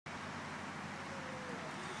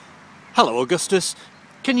Hello, Augustus.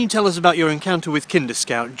 Can you tell us about your encounter with Kinder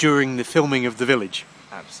Scout during the filming of The Village?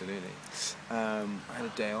 Absolutely. I had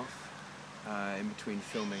a day off in between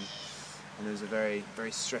filming, and there was a very,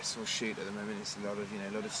 very stressful shoot at the moment. It's a lot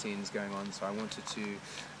of scenes going on. So I wanted to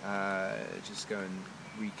just go and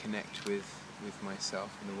reconnect with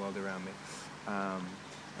myself and the world around me.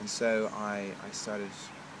 And so I started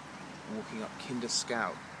walking up Kinder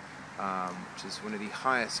Scout, which is one of the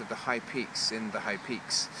highest of the high peaks in the high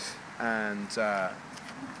peaks. And there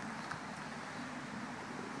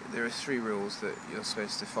are 3 rules that you're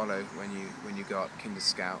supposed to follow when you go up Kinder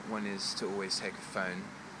Scout. One is to always take a phone,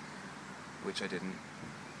 which I didn't.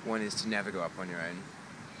 One is to never go up on your own,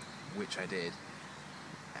 which I did.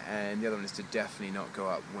 And the other one is to definitely not go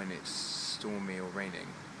up when it's stormy or raining,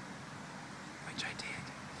 which I did.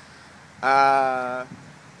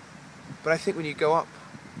 But I think when you go up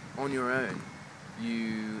on your own,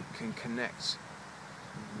 you can connect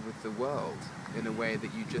with the world in a way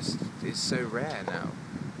that is so rare now.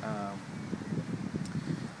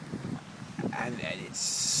 And it's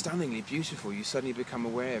stunningly beautiful. You suddenly become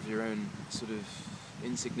aware of your own sort of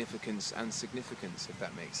insignificance and significance, if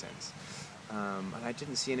that makes sense. And I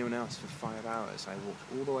didn't see anyone else for 5 hours. I walked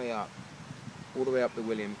all the way up the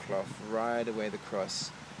William Clough, right away the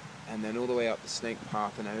cross, and then all the way up the Snake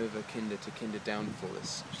Path and over Kinder to Kinder Downfall.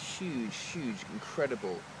 This huge, huge,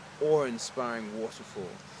 incredible, awe-inspiring waterfall.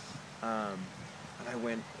 And I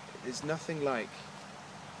went, there's nothing like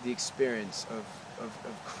the experience of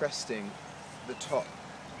cresting the top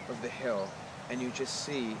of the hill, and you just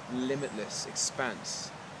see limitless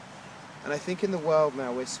expanse. And I think in the world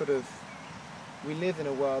now we live in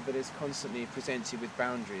a world that is constantly presented with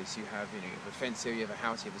boundaries. You have a fence here, you have a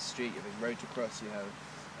house, you have a street, you have a road to cross, you have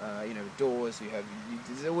doors,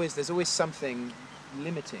 there's always something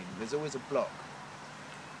limiting. There's always a block.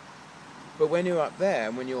 But when you're up there,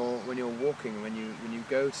 and when you're walking, when you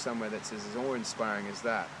go somewhere that's as awe-inspiring as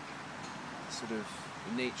that, sort of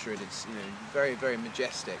nature, it's very, very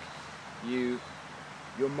majestic. Your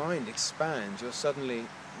mind expands. You're suddenly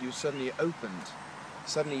opened.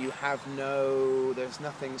 Suddenly there's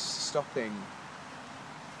nothing stopping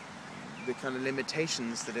the kind of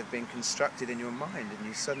limitations that have been constructed in your mind, and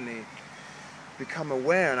you suddenly become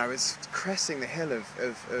aware. And I was cresting the hill of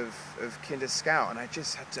Kinder Scout, and I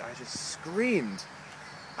just screamed.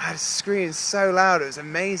 I screamed so loud, it was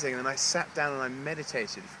amazing. And I sat down and I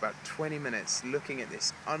meditated for about 20 minutes, looking at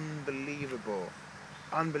this unbelievable,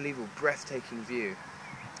 breathtaking view.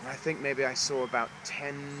 And I think maybe I saw about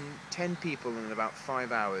 10 people in about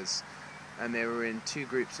 5 hours, and they were in 2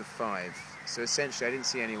 groups of 5. So essentially I didn't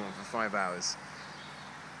see anyone for 5 hours.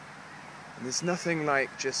 And there's nothing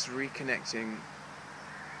like just reconnecting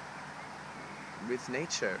with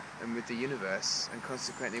nature and with the universe, and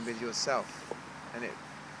consequently with yourself. And it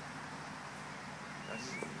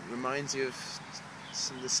reminds you of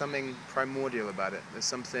there's something primordial about it. There's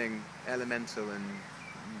something elemental and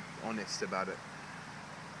honest about it.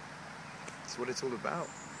 It's what it's all about.